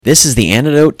This is the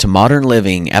Antidote to Modern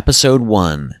Living, Episode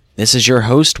 1. This is your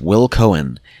host, Will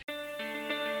Cohen.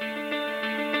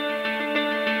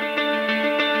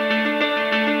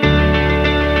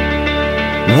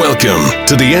 Welcome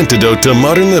to the Antidote to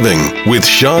Modern Living with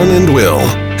Sean and Will,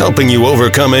 helping you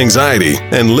overcome anxiety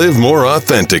and live more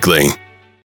authentically.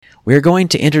 We're going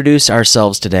to introduce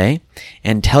ourselves today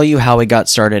and tell you how we got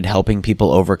started helping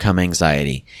people overcome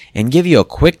anxiety and give you a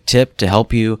quick tip to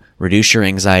help you reduce your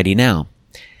anxiety now.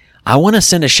 I want to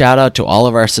send a shout out to all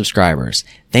of our subscribers.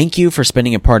 Thank you for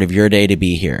spending a part of your day to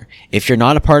be here. If you're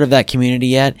not a part of that community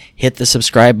yet, hit the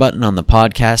subscribe button on the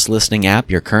podcast listening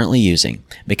app you're currently using.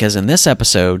 Because in this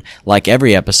episode, like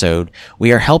every episode,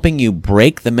 we are helping you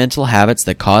break the mental habits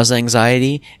that cause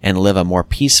anxiety and live a more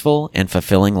peaceful and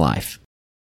fulfilling life.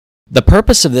 The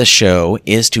purpose of this show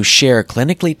is to share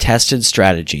clinically tested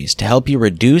strategies to help you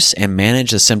reduce and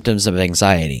manage the symptoms of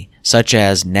anxiety, such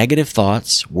as negative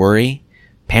thoughts, worry,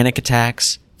 panic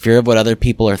attacks, fear of what other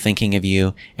people are thinking of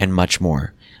you, and much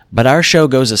more. But our show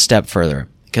goes a step further,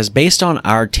 because based on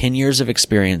our 10 years of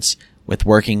experience with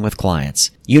working with clients,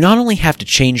 you not only have to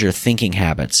change your thinking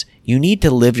habits, you need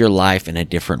to live your life in a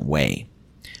different way.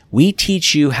 We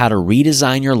teach you how to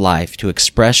redesign your life to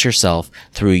express yourself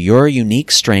through your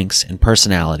unique strengths and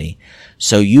personality,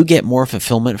 so you get more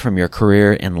fulfillment from your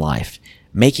career and life,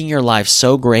 making your life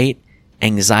so great,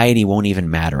 anxiety won't even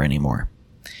matter anymore.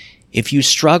 If you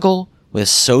struggle with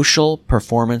social,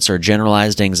 performance, or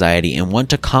generalized anxiety and want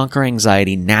to conquer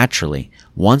anxiety naturally,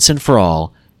 once and for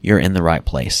all, you're in the right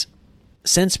place.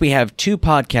 Since we have two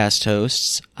podcast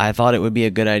hosts, I thought it would be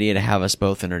a good idea to have us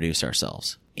both introduce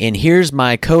ourselves. And here's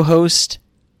my co-host,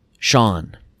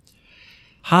 Sean.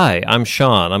 Hi, I'm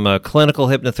Sean. I'm a clinical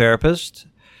hypnotherapist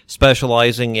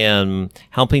specializing in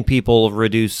helping people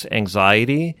reduce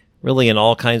anxiety, really in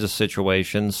all kinds of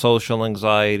situations, social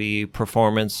anxiety,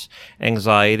 performance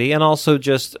anxiety, and also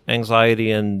just anxiety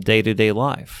in day-to-day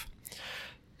life.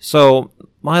 So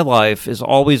my life has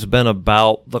always been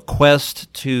about the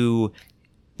quest to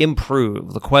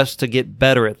improve, the quest to get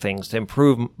better at things, to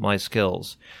improve my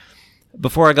skills.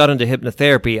 Before I got into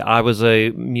hypnotherapy, I was a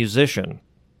musician,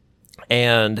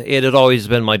 and it had always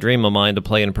been my dream of mine to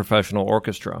play in a professional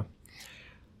orchestra.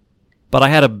 But I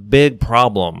had a big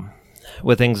problem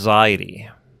with anxiety.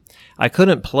 I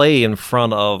couldn't play in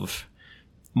front of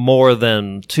more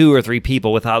than 2 or 3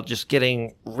 people without just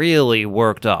getting really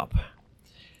worked up.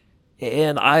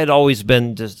 And I'd always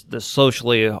been just this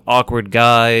socially awkward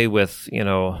guy with,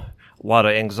 a lot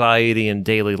of anxiety in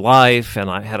daily life, and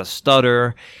I had a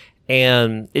stutter,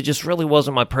 and it just really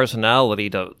wasn't my personality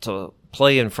to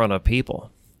play in front of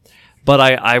people. But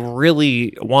I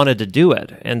really wanted to do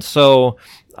it. And so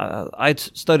I'd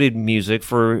studied music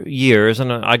for years,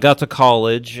 and I got to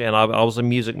college, and I was a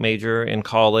music major in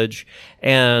college,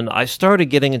 and I started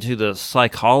getting into the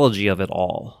psychology of it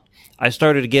all. I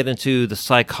started to get into the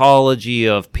psychology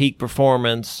of peak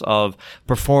performance, of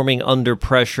performing under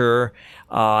pressure.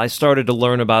 I started to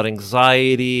learn about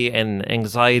anxiety and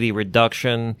anxiety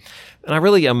reduction, and I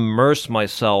really immersed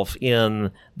myself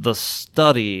in the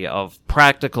study of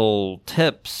practical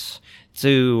tips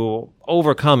to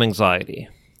overcome anxiety.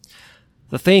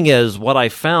 The thing is, what I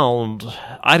found,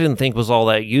 I didn't think was all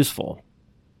that useful.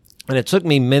 And it took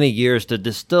me many years to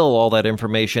distill all that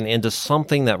information into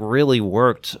something that really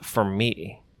worked for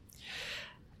me.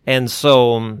 And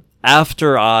so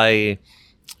after I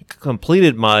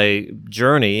completed my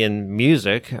journey in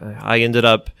music, I ended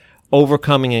up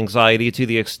overcoming anxiety to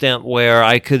the extent where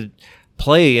I could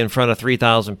play in front of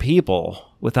 3,000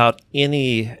 people without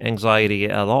any anxiety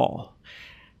at all.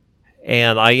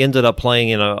 And I ended up playing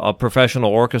in a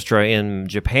professional orchestra in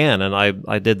Japan, and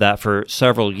I did that for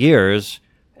several years.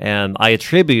 And I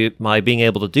attribute my being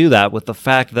able to do that with the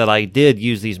fact that I did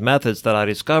use these methods that I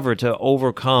discovered to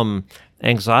overcome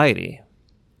anxiety.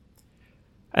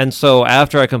 And so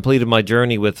after I completed my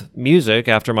journey with music,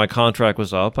 after my contract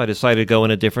was up, I decided to go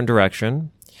in a different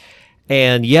direction.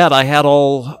 And yet I had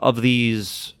all of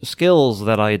these skills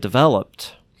that I had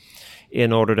developed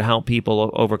in order to help people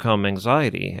overcome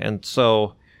anxiety. And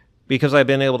so because I've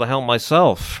been able to help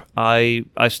myself, I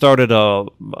started a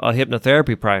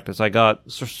hypnotherapy practice. I got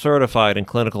certified in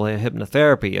clinical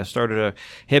hypnotherapy. I started a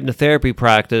hypnotherapy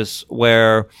practice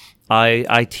where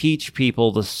I teach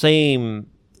people the same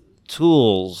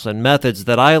tools and methods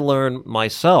that I learned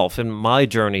myself in my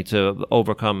journey to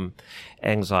overcome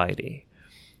anxiety.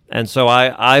 And so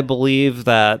I believe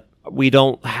that we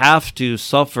don't have to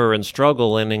suffer and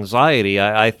struggle in anxiety.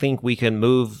 I think we can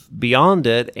move beyond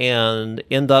it and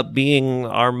end up being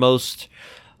our most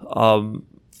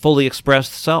fully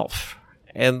expressed self.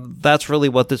 And that's really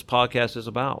what this podcast is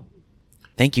about.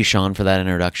 Thank you, Sean, for that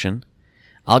introduction.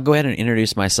 I'll go ahead and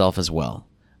introduce myself as well.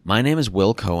 My name is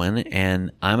Will Cohen,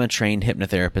 and I'm a trained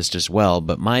hypnotherapist as well,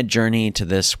 but my journey to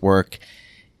this work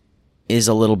is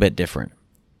a little bit different.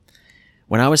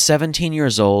 When I was 17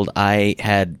 years old, I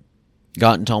had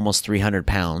gotten to almost 300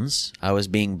 pounds. I was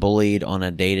being bullied on a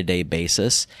day-to-day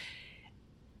basis,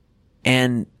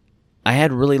 and I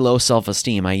had really low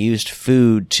self-esteem. I used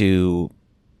food to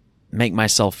make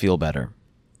myself feel better.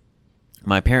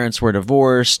 My parents were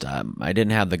divorced. I didn't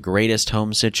have the greatest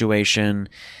home situation.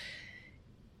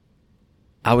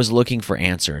 I was looking for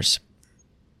answers.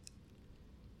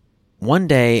 One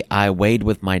day, I weighed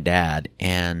with my dad,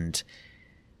 and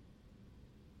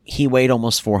he weighed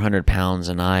almost 400 pounds,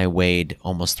 and I weighed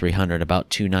almost 300, about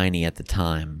 290 at the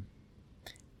time.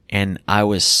 And I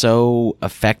was so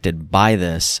affected by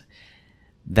this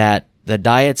that the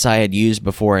diets I had used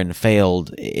before and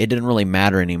failed, it didn't really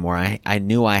matter anymore. I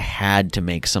knew I had to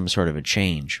make some sort of a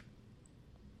change.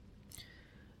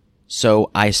 So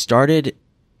I started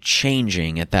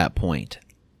changing at that point.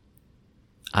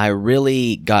 I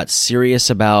really got serious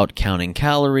about counting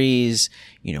calories,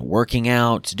 working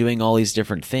out, doing all these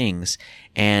different things.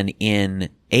 And in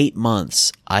 8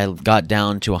 months, I got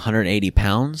down to 180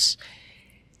 pounds,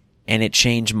 and it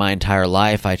changed my entire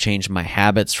life. I changed my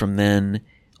habits from then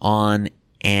on,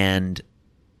 and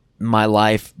my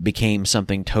life became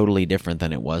something totally different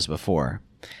than it was before.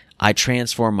 I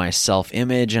transformed my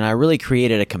self-image, and I really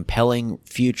created a compelling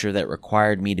future that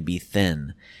required me to be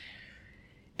thin.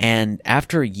 And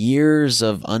after years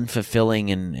of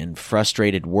unfulfilling and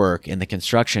frustrated work in the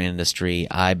construction industry,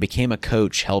 I became a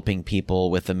coach helping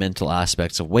people with the mental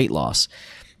aspects of weight loss.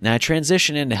 Now, I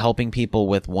transitioned into helping people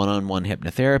with one-on-one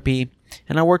hypnotherapy,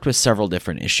 and I worked with several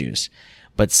different issues.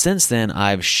 But since then,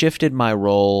 I've shifted my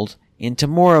role into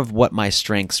more of what my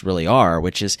strengths really are,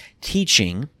 which is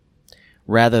teaching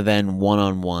rather than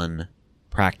one-on-one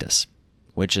practice,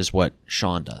 which is what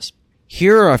Sean does.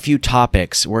 Here are a few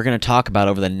topics we're going to talk about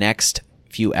over the next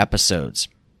few episodes.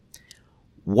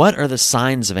 What are the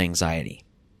signs of anxiety?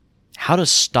 How to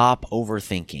stop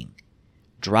overthinking?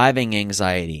 Driving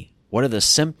anxiety? What are the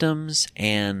symptoms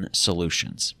and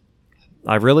solutions?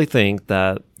 I really think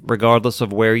that regardless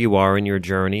of where you are in your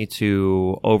journey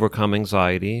to overcome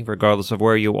anxiety, regardless of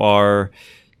where you are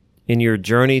in your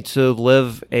journey to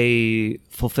live a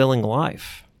fulfilling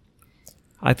life,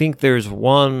 I think there's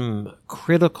one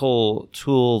critical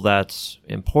tool that's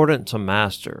important to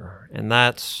master, and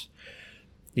that's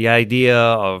the idea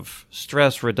of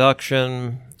stress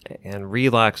reduction and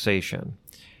relaxation.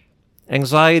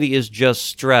 Anxiety is just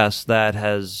stress that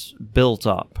has built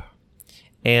up,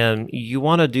 and you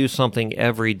want to do something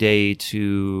every day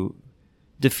to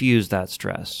diffuse that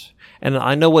stress. And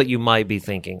I know what you might be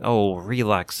thinking. Oh,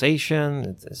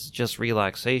 relaxation? It's just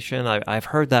relaxation? I've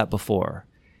heard that before.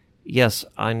 Yes,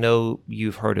 I know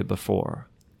you've heard it before.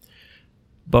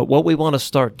 But what we want to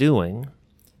start doing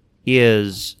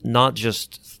is not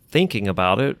just thinking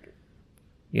about it,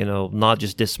 not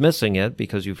just dismissing it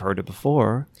because you've heard it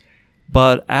before,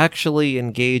 but actually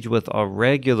engage with a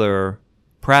regular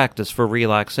practice for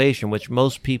relaxation, which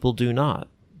most people do not,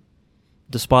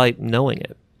 despite knowing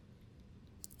it.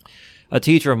 A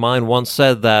teacher of mine once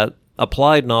said that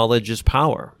applied knowledge is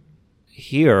power.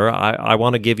 Here, I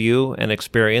want to give you an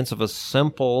experience of a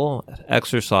simple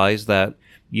exercise that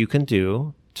you can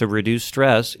do to reduce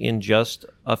stress in just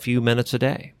a few minutes a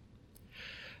day.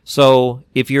 So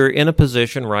if you're in a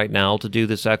position right now to do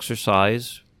this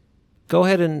exercise, go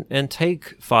ahead and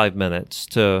take 5 minutes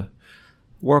to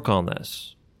work on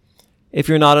this. If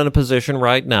you're not in a position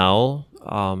right now,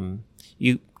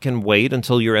 you can wait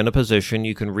until you're in a position.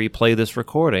 You can replay this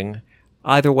recording.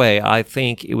 Either way, I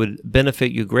think it would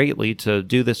benefit you greatly to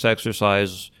do this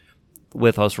exercise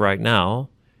with us right now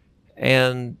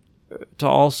and to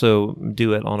also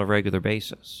do it on a regular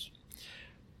basis.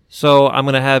 So I'm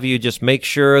going to have you just make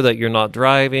sure that you're not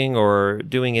driving or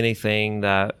doing anything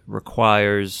that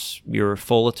requires your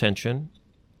full attention.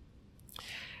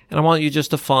 And I want you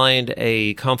just to find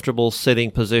a comfortable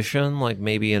sitting position, like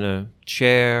maybe in a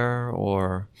chair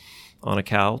or on a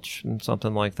couch and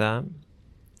something like that.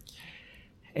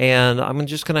 And I'm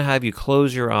just going to have you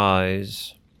close your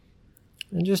eyes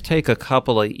and just take a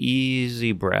couple of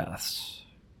easy breaths.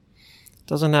 It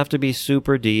doesn't have to be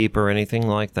super deep or anything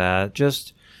like that.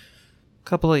 Just a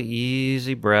couple of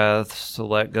easy breaths to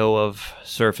let go of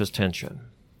surface tension.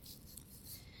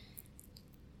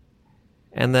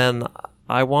 And then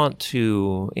I want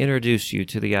to introduce you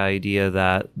to the idea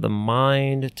that the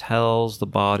mind tells the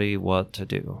body what to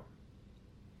do.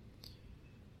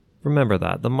 Remember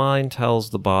that. The mind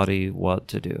tells the body what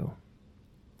to do.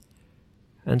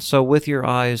 And so with your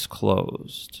eyes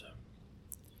closed,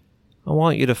 I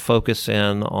want you to focus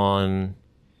in on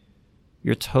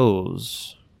your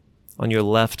toes, on your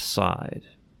left side,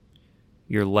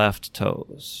 your left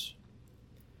toes.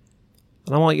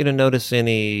 And I want you to notice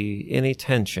any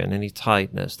tension, any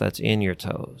tightness that's in your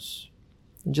toes.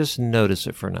 And just notice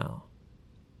it for now.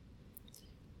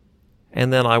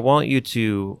 And then I want you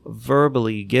to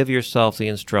verbally give yourself the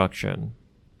instruction,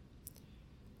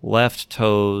 left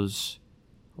toes,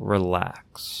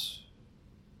 relax.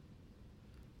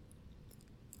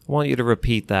 I want you to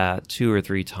repeat that 2 or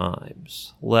 3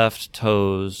 times. Left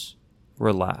toes,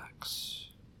 relax.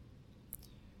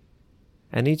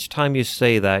 And each time you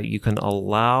say that, you can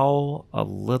allow a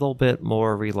little bit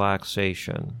more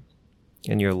relaxation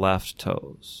in your left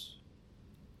toes.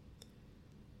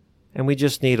 And we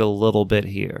just need a little bit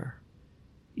here.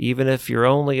 Even if you're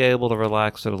only able to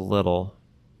relax it a little,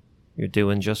 you're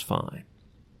doing just fine.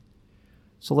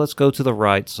 So let's go to the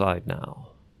right side now.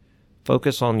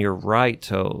 Focus on your right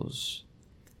toes.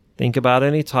 Think about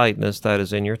any tightness that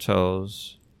is in your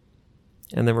toes,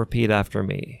 and then repeat after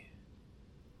me.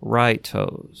 Right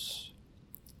toes,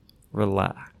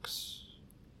 relax.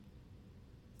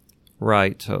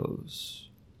 Right toes,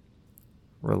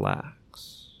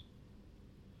 relax.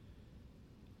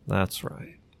 That's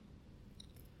right.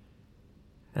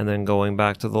 And then going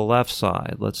back to the left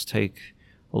side, let's take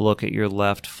a look at your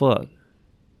left foot.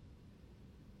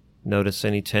 Notice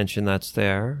any tension that's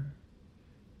there.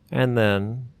 And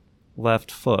then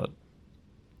left foot,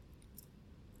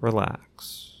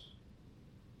 relax.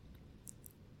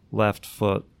 Left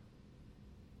foot,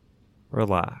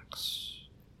 relax.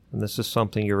 And this is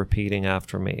something you're repeating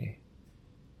after me.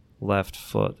 Left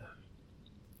foot,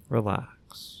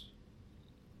 relax.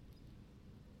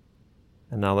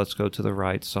 And now let's go to the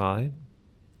right side.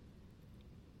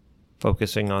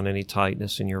 Focusing on any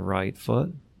tightness in your right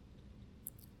foot.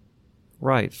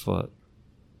 Right foot,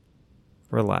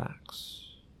 relax.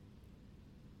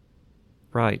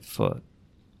 Right foot,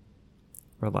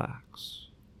 relax.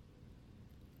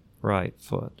 Right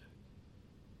foot,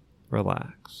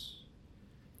 relax.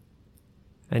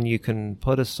 And you can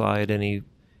put aside any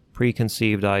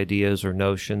preconceived ideas or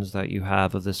notions that you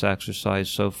have of this exercise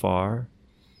so far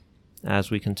as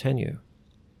we continue.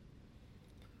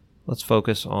 Let's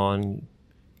focus on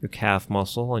your calf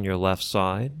muscle on your left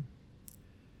side.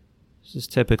 This is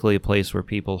typically a place where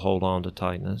people hold on to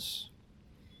tightness.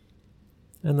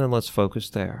 And then let's focus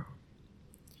there.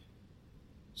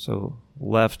 So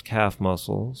left calf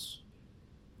muscles,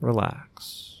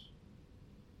 relax.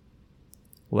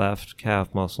 Left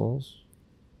calf muscles,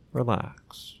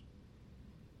 relax.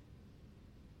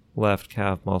 Left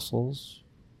calf muscles,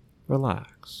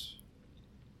 relax.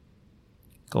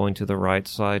 Going to the right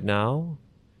side now,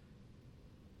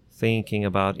 thinking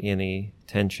about any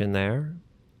tension there.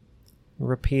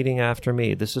 Repeating after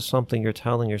me. This is something you're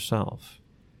telling yourself.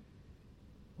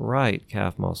 Right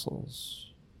calf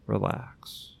muscles,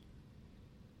 relax.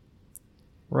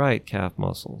 Right calf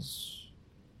muscles,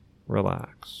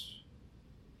 relax.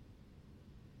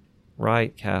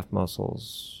 Right calf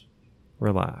muscles,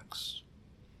 relax.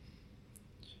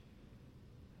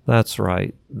 That's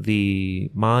right. The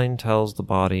mind tells the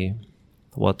body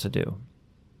what to do.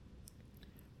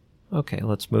 Okay,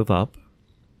 let's move up.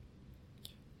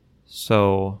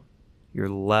 So, your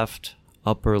left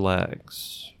upper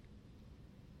legs.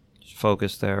 Just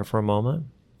focus there for a moment.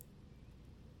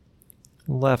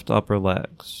 Left upper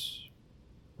legs.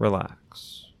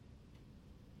 Relax.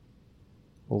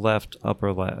 Left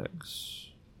upper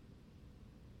legs.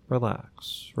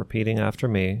 Relax. Repeating after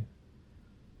me.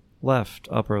 Left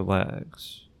upper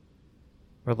legs.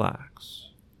 Relax.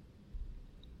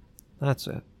 That's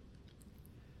it.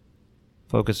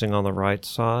 Focusing on the right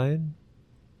side.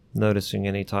 Noticing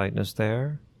any tightness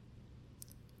there.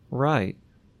 Right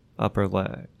upper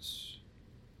legs.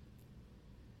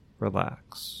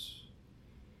 Relax.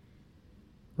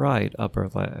 Right upper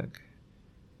leg.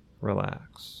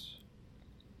 Relax.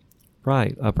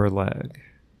 Right upper leg.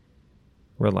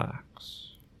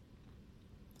 Relax.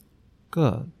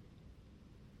 Good.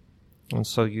 And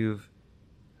so you've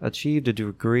achieved a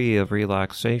degree of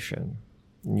relaxation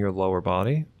in your lower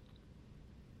body,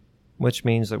 which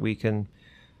means that we can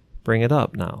bring it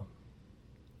up now.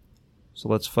 So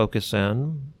let's focus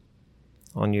in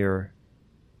on your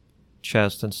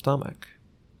chest and stomach.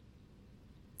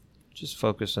 Just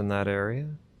focus in that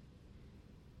area.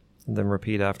 And then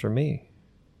repeat after me.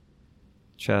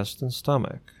 Chest and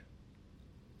stomach.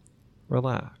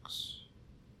 Relax.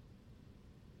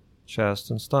 Chest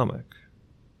and stomach.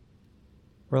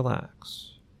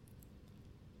 Relax.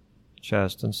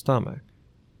 Chest and stomach.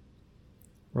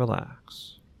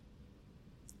 relax.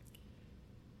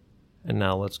 And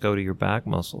now let's go to your back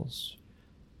muscles.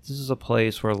 This is a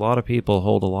place where a lot of people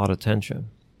hold a lot of tension.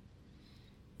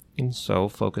 And so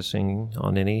focusing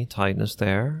on any tightness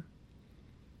there.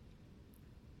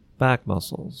 Back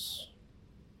muscles.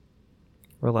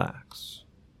 Relax.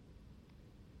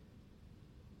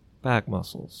 Back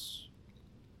muscles.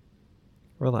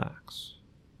 Relax.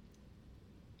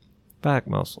 Back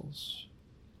muscles.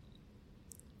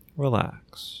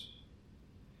 Relax.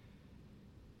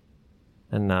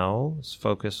 And now let's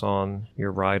focus on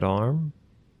your right arm.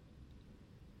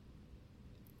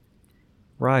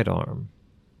 Right arm.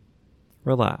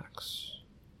 Relax.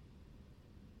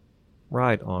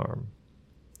 Right arm.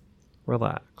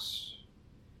 Relax.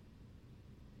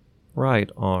 Right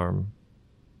arm.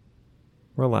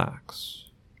 Relax.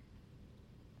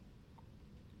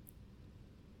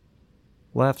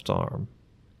 Left arm.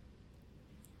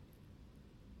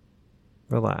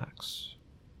 Relax.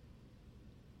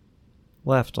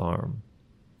 Left arm.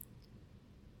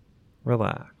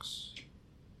 Relax.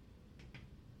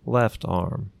 Left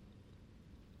arm.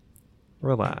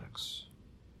 Relax.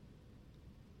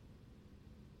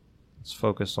 Let's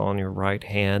focus on your right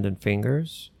hand and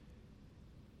fingers.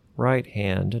 Right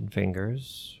hand and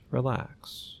fingers.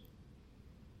 Relax.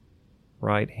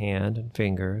 Right hand and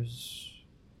fingers.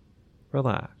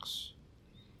 Relax.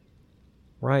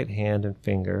 Right hand and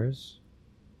fingers.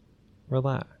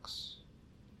 Relax.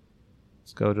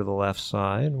 Let's go to the left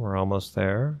side. We're almost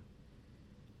there.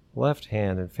 Left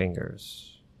hand and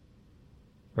fingers.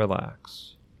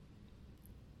 Relax.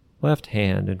 Left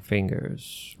hand and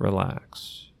fingers.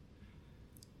 Relax.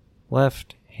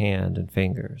 Left hand and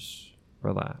fingers.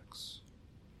 Relax.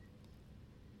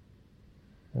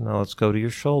 And now let's go to your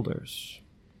shoulders.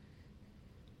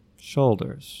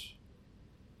 Shoulders.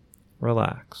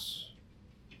 Relax.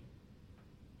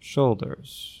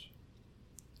 Shoulders.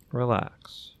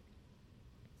 Relax.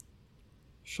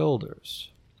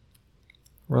 Shoulders.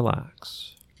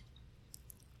 Relax.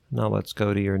 Now let's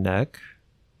go to your neck.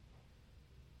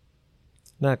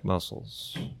 Neck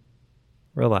muscles.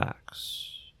 Relax.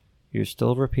 You're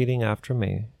still repeating after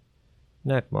me.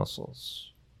 Neck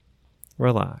muscles.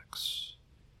 Relax.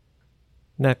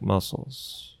 Neck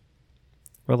muscles.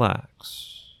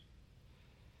 Relax.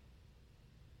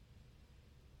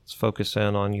 Let's focus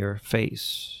in on your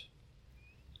face,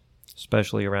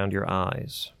 especially around your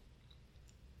eyes.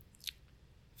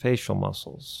 Facial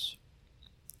muscles.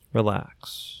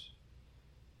 Relax.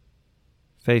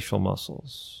 Facial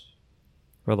muscles.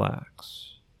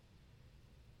 Relax.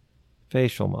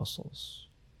 Facial muscles.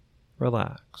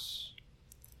 Relax.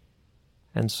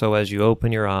 And so as you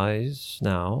open your eyes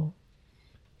now,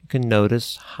 you can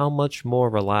notice how much more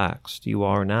relaxed you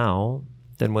are now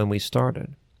than when we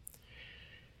started.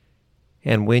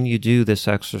 And when you do this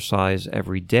exercise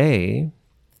every day,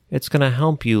 it's going to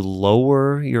help you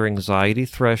lower your anxiety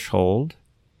threshold.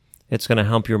 It's going to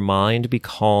help your mind be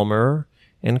calmer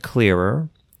and clearer.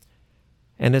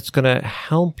 And it's going to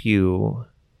help you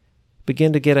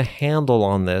begin to get a handle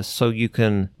on this so you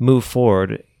can move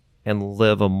forward and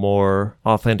live a more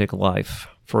authentic life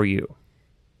for you.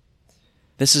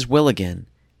 This is Will again.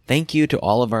 Thank you to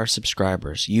all of our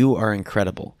subscribers. You are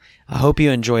incredible. I hope you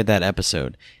enjoyed that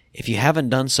episode. If you haven't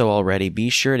done so already, be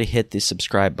sure to hit the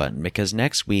subscribe button because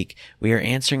next week we are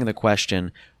answering the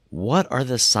question, what are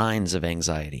the signs of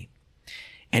anxiety?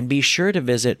 And be sure to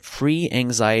visit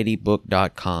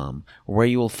freeanxietybook.com where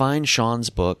you will find Sean's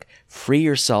book, Free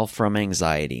Yourself from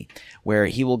Anxiety, where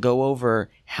he will go over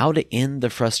how to end the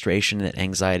frustration that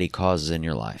anxiety causes in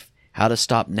your life, how to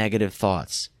stop negative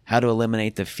thoughts, how to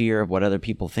eliminate the fear of what other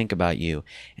people think about you,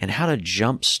 and how to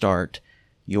jumpstart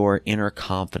your inner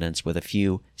confidence with a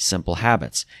few simple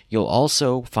habits. You'll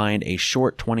also find a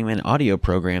short 20-minute audio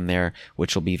program there,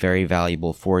 which will be very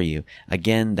valuable for you.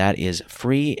 Again, that is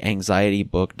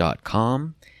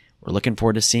freeanxietybook.com. We're looking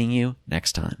forward to seeing you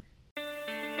next time.